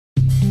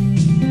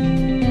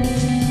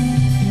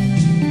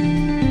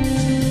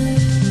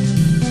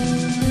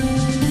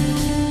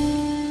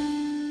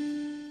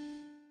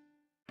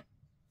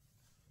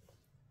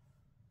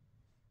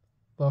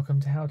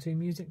Welcome to How to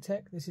Music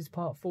Tech. This is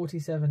part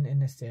 47 in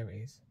this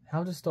series.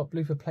 How to stop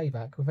looper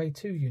playback with a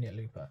 2-unit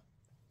looper.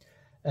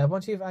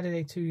 Once you've added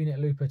a 2-unit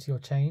looper to your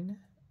chain,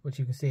 which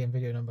you can see in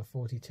video number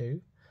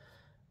 42,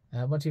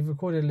 once you've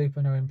recorded a loop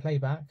and are in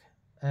playback,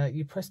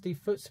 you press the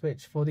foot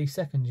switch for the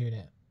second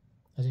unit.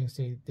 As you can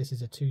see, this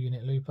is a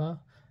 2-unit looper.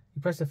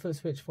 You press the foot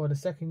switch for the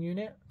second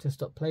unit to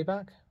stop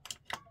playback,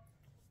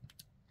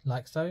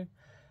 like so,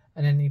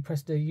 and then you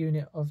press the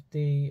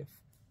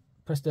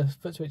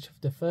foot switch of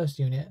the first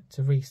unit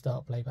to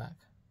restart playback,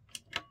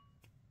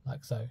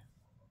 like so.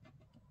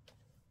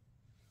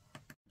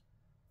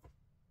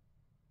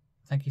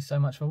 Thank you so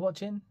much for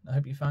watching. I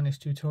hope you found this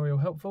tutorial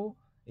helpful.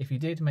 If you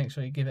did, make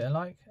sure you give it a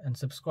like and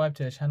subscribe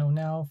to the channel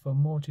now for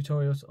more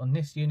tutorials on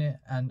this unit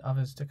and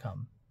others to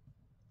come.